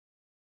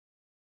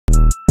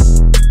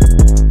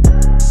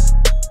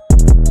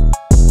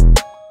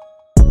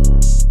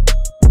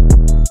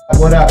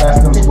What up,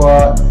 Totem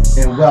Squad,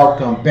 and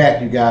welcome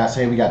back, you guys.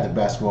 Hey, we got the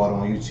best squad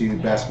on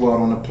YouTube, best squad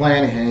on the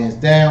planet, hands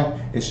down.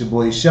 It's your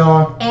boy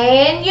Sean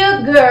and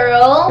your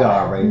girl. Y'all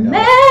already know.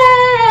 Mel.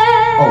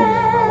 Oh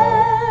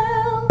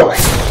yeah,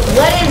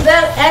 what is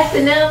up,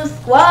 S&M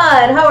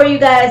Squad? How are you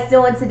guys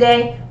doing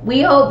today?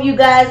 We hope you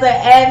guys are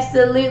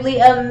absolutely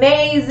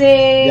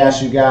amazing. Yes,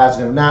 you guys.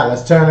 And if not,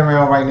 let's turn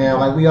around right now,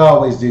 like we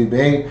always do,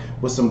 babe,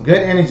 with some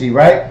good energy,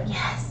 right?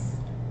 Yes.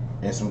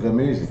 And some good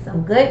music.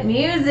 Some good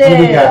music. Who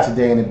we got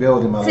today in the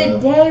building, my love?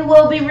 Today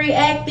we'll be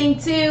reacting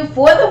to,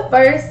 for the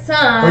first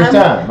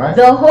time, right?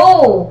 The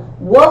Who,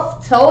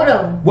 Wolf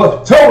Totem.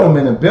 Wolf Totem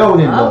in the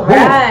building. All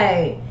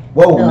right.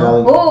 Whoa, the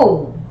Melly.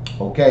 Who.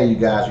 Okay, you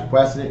guys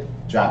requested it,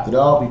 dropped it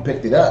off, we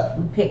picked it up.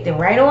 We picked it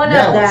right on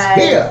now up, guys.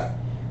 It's here.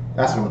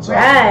 That's what I'm talking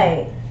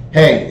about.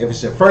 Hey, if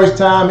it's your first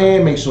time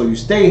here, make sure you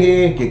stay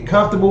here, get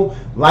comfortable,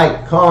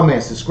 like,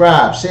 comment,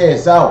 subscribe, share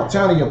us out,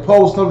 turn on your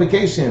post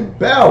notification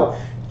bell.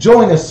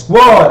 Join the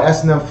squad,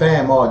 S&M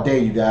fam all day,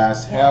 you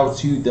guys. Hell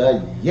to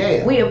the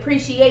yeah. We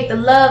appreciate the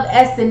love,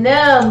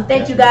 S&M.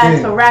 Thank you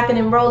guys for rocking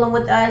and rolling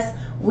with us.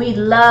 We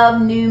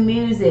love new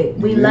music.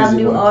 We love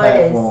new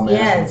artists. Yes.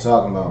 That's what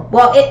I'm talking about.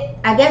 Well,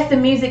 I guess the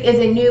music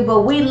isn't new,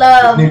 but we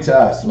love. It's new to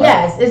us. Right?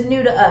 Yes, it's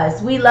new to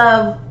us. We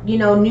love,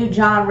 new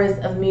genres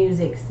of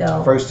music.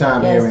 So first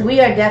time yes, hearing. we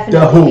are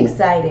definitely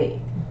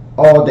excited.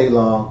 All day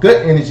long,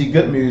 good energy,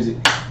 good music.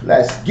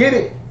 Let's get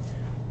it.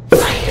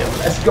 Bam!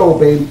 Let's go,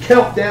 baby.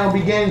 Countdown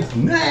begins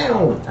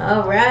now.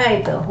 All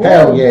right, the Who.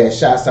 Hell yeah!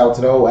 Shouts out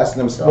to the whole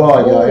S&M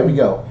squad, y'all. Here we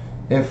go.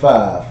 In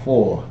 5,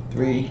 4,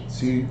 3,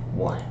 2,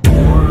 1.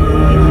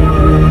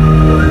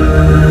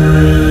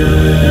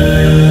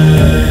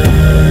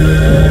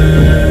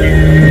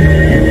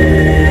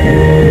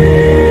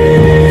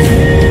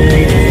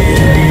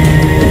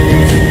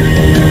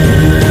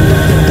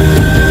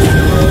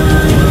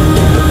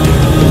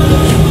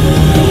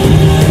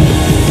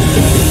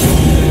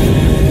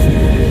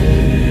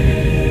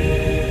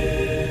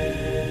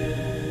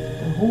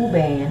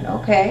 Band,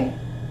 okay.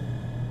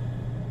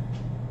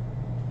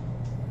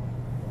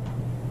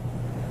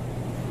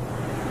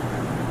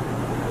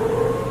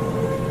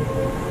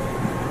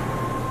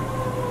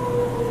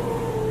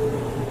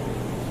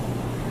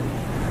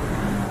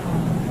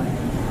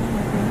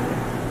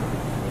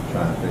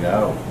 Trying to figure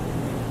out.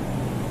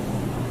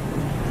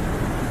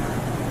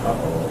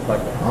 Uh-oh, it's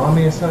like the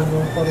army or something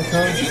on for the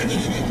time.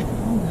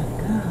 Oh my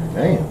god.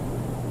 Damn.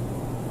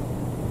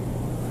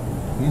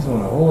 He's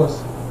on a horse.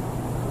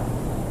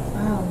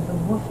 Wow, the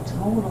Wolf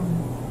Totem.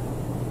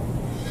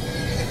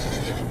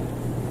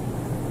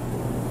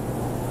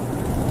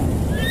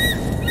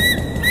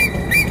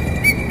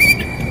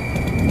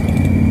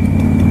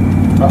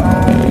 You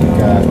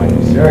guys might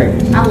be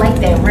serious. I like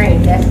that ring,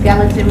 that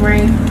skeleton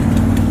ring.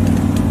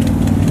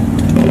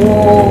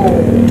 Whoa.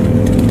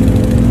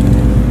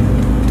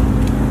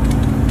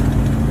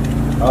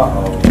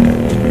 Uh-oh.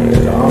 It's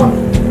the army.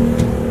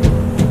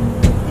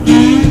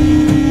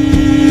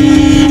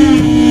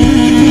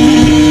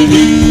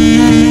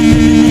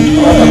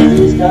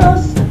 These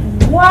guys?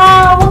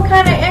 Wow, what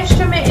kind of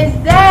instrument is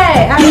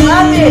that? I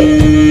love it.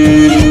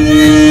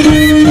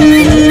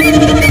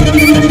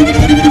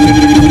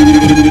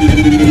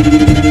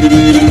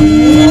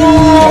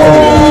 Whoa.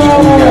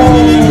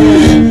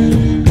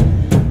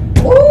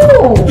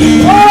 Ooh,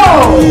 whoa.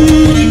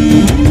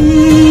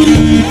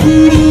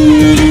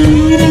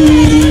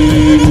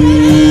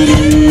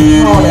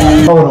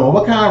 Hold on,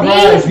 what kind of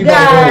rides These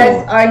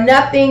guys are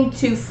nothing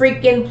to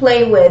freaking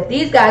play with.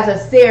 These guys are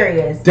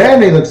serious. Damn,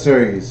 they look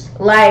serious.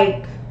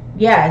 Like,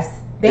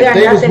 yes, they if are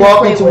they was nothing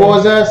walking to play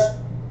towards with. us,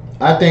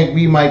 I think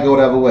we might go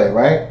the other way,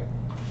 right?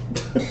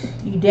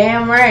 You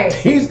damn right.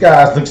 These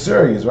guys look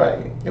serious,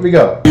 right? Here we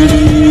go.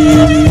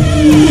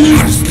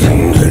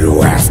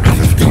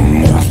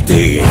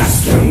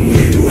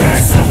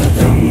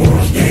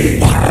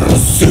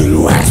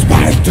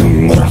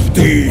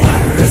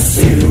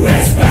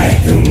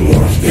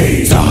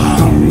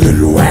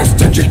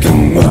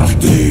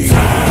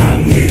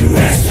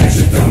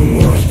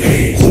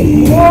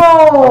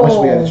 Whoa. I wish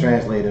we had a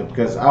translator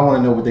because I want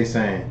to know what they're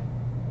saying.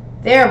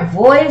 Their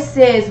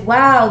voices,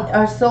 wow,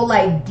 are so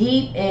like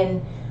deep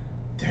and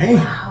damn.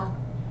 Wow.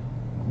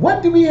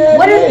 What do we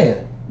have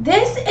here?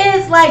 This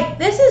is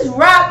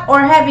rock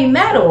or heavy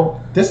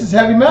metal. This is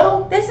heavy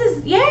metal? This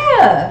is,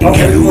 yeah.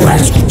 Okay.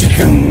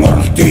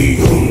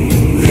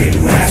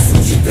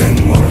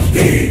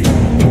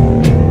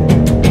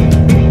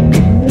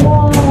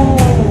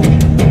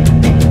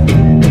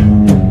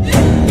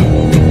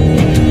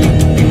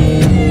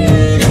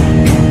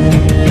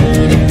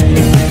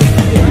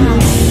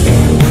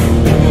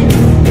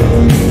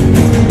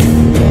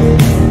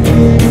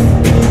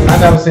 I've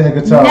never seen a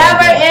guitar.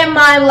 Never in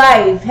my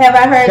life have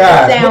I heard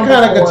that sound what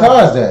kind before. of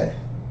guitar is that?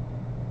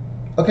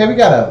 Okay, we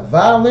got a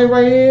violin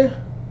right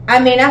here. I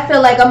mean, I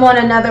feel like I'm on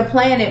another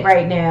planet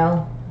right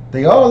now.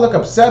 They all look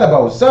upset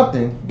about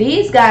something.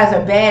 These guys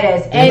are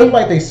badass. They look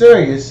like they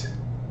serious.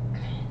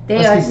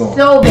 They are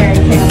so very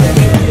talented.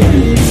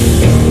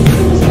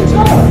 This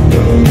guitar.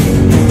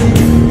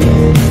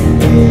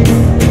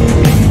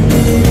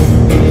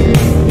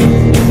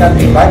 got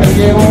the biker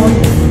gear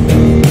on.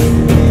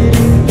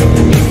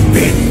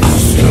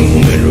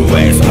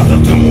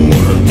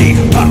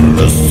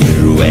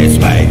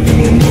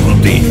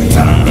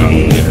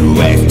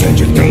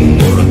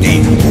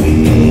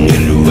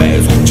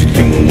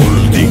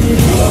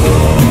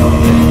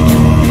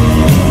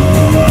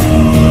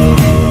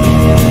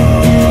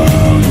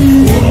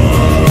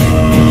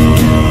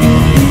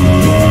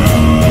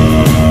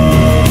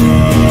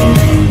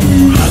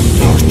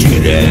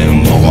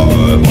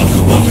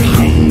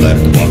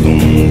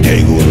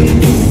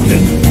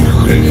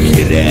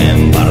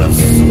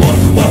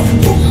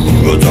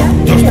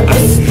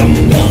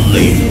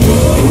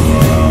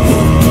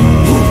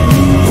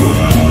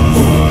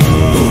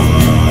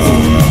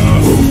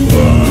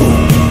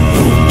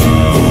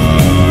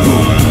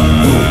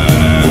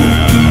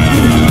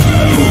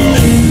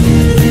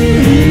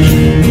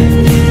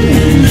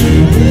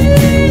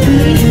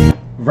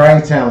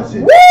 Very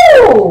talented.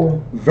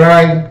 Woo!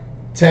 Very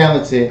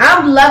talented.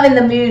 I'm loving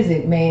the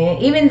music, man.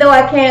 Even though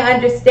I can't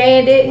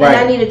understand it, right.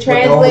 And I need a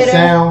translator.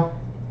 Sound,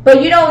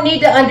 but you don't need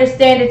to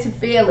understand it to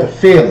feel it. To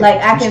feel it.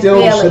 Like I can feel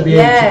it. You still should be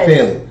able to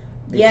feel it.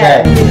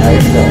 Yes.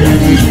 Exactly.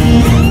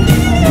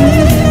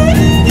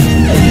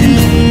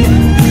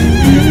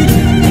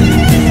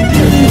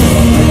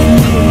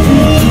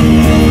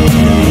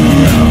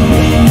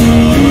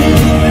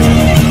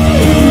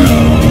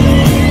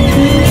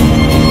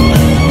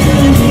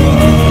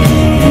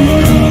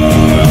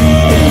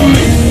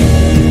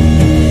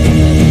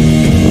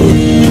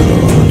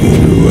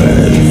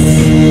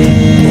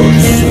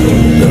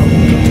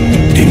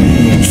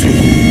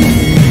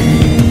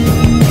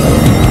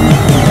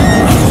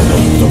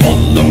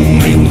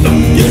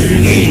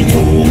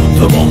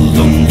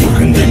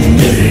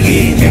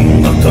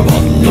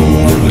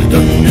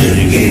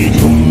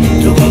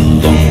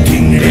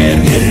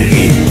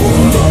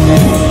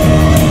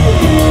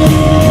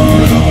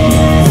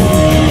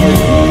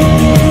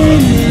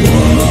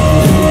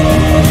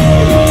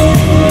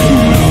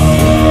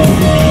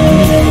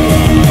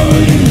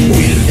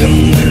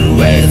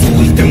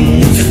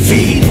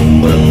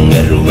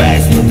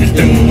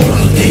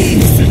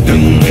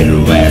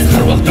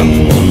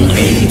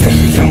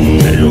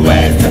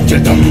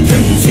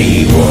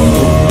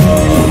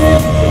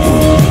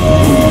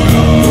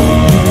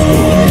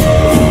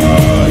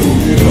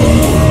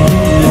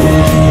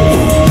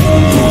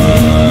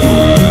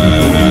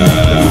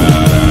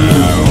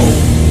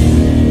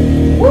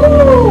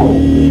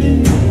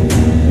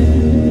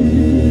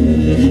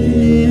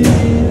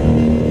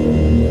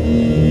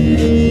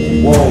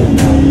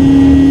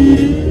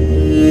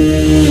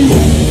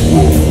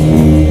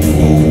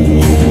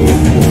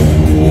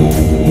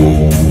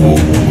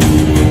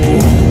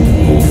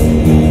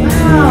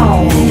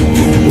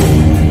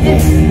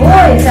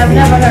 I've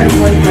never heard a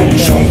voice like that.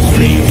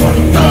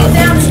 It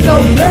sounds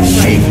so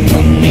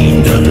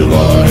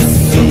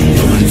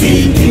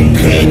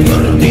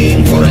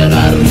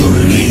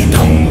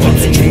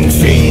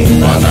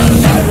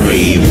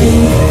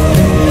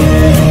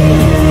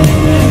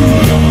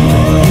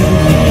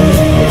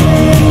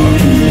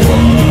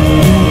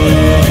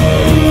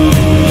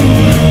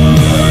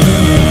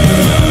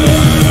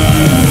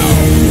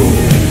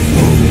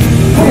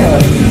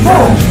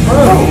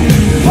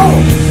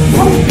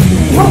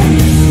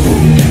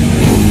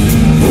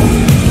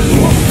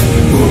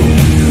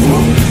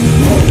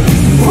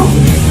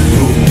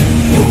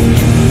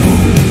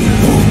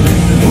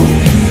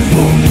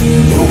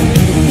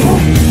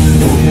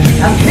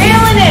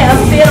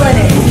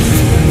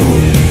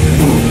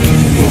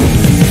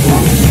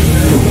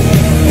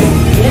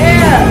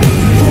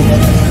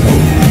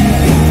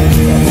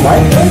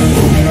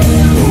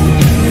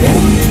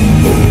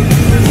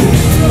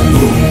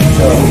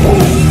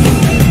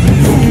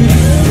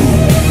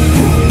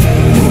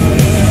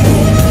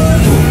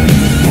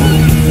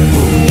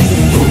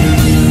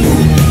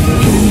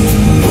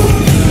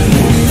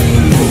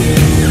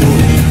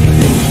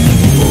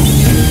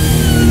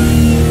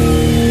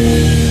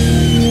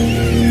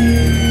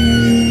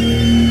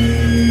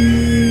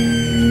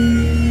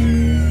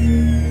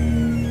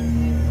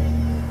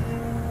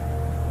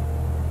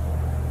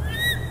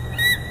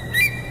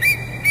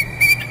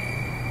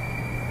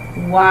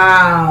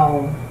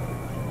Wow.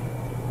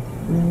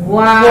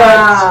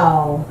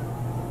 Wow.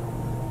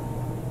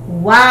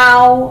 What?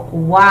 Wow,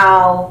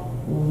 wow,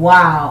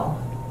 wow.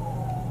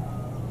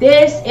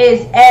 This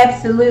is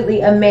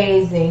absolutely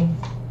amazing.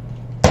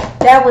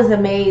 That was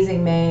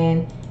amazing,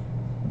 man.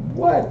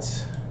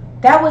 What?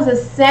 That was a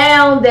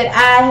sound that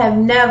I have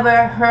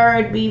never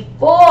heard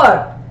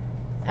before.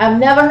 I've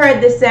never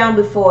heard this sound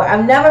before.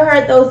 I've never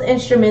heard those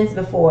instruments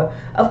before.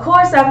 Of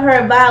course, I've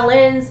heard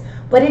violins,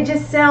 but it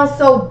just sounds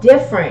so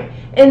different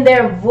in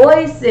their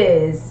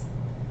voices.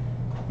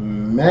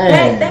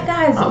 Man, that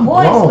guy's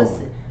voice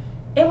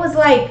was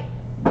like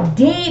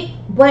deep,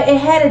 but it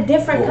had a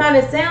different kind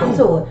of sound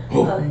to it.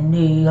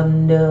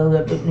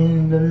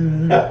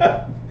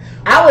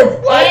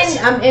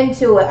 I'm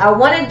into it. I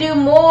want to do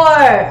more.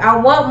 I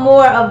want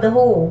more of the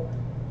Who.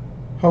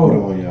 Hold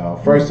on, y'all.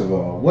 First of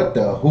all, what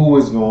the Who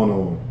is going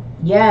on?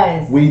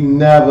 Yes. We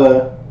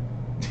never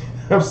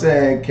I'm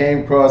saying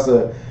came across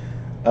a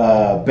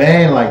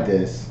band like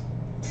this.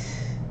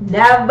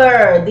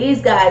 Never.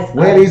 These guys.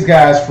 Where are these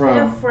guys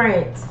from?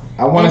 Different.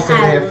 I want to say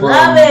they're from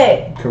love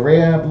it.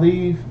 Korea, I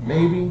believe,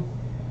 maybe.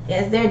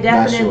 Yes, they're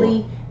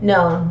definitely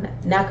no,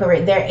 not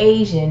Korea. They're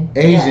Asian.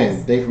 Asian.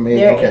 Yes. They from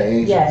Asia. Okay,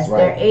 Asians. Yes, right.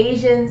 They're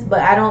Asians, but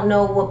I don't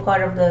know what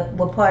part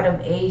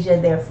of Asia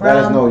they're from. Let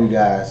us know, you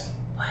guys.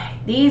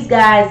 These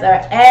guys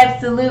are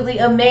absolutely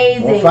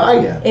amazing. On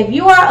fire. If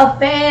you are a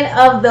fan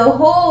of The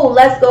Who,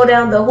 let's go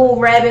down the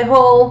Who rabbit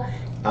hole.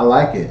 I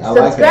like it.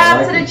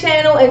 Subscribe to the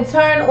channel and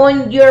turn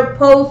on your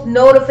post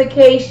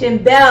notification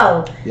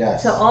bell.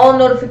 Yes. To all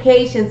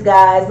notifications,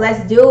 guys.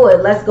 Let's do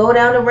it. Let's go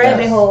down the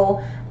rabbit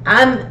hole.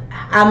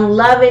 I'm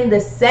loving the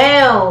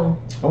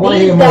sound.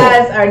 These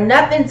guys are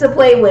nothing to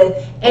play with.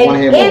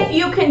 And if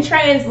you can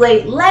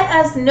translate, let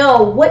us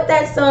know what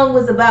that song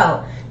was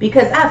about.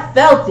 Because I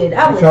felt it.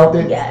 I felt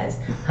it? Yes.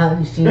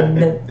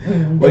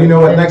 Well, you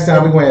know what? Next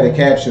time we're going to add a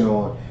caption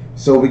on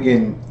so we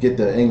can get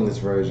the English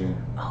version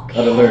of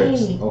the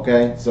lyrics.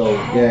 Okay? So,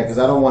 yeah, because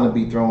I don't want to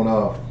be thrown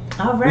off.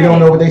 All right. We don't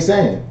know what they're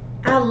saying.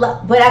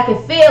 But I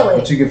can feel it.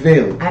 But you can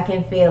feel it. I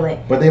can feel it.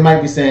 But they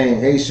might be saying,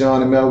 hey,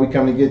 Sean and Mel, we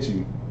come to get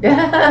you.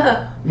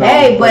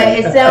 Hey, but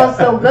it sounds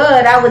so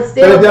good. I would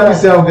still. But it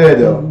definitely sounds good,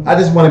 though. I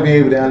just want to be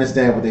able to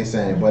understand what they're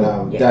saying. But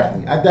I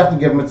definitely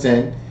give them a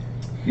 10.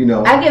 You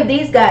know, I give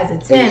these guys a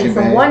 10.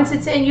 From 1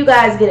 to 10, you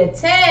guys get a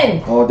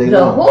 10. All day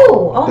long. The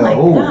Who. Oh my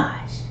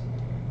gosh.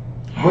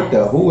 Yes. What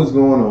the Who is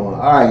going on?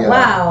 All right, y'all.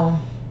 Wow.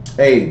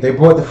 Hey, they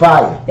brought the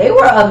fire. They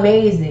were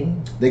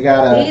amazing. They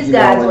got these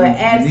guys were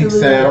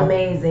absolutely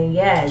amazing.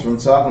 Yes. That's what I'm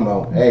talking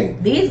about. Hey,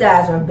 these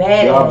guys were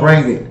badass. Y'all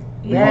bring it.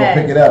 We're gonna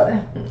pick it up.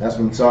 That's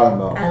what I'm talking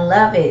about. I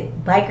love it.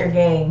 Biker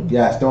gang.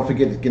 Yes. Don't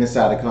forget to get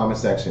inside the comment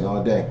section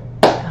all day.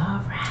 All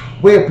right.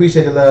 We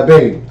appreciate the love,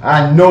 baby.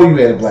 I know you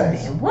had a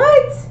blast. Man,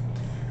 what?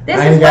 This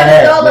is what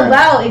it's all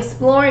about,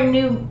 exploring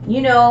new,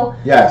 new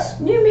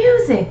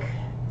music.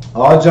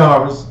 All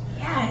genres.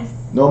 Yes.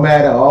 No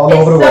matter, all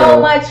over the world. It's so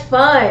much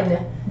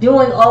fun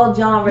doing all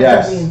genres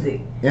of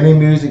music. Any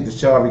music that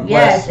y'all request.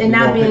 Yes, and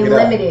not being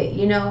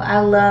limited.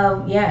 I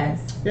love, Yeah,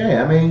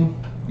 I mean,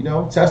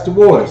 test the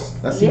waters.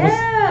 Let's see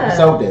what's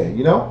out there,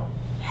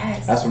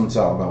 Yes. That's what I'm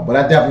talking about. But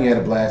I definitely had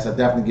a blast. I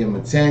definitely give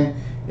them a 10.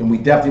 And we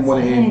definitely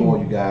want to hear more,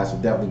 you guys. So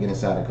definitely get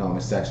inside the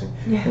comment section.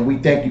 Yeah. And we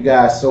thank you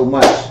guys so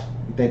much.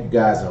 We thank you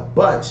guys a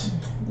bunch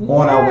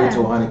on our way to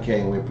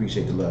 100K, and we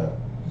appreciate the love.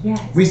 Yes.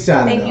 We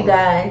signing Thank you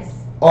guys.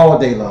 All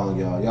day long,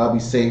 y'all. Y'all be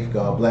safe.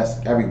 God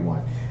bless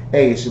everyone.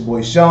 Hey, it's your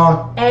boy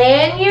Sean.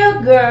 And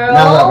your girl.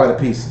 Now love her to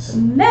pieces.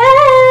 Mel.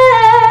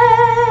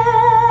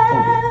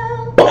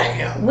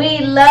 Bam. We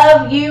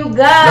love you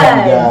guys.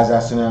 Love you guys. I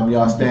said,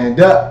 y'all stand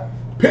up.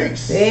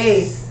 Peace.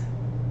 Peace.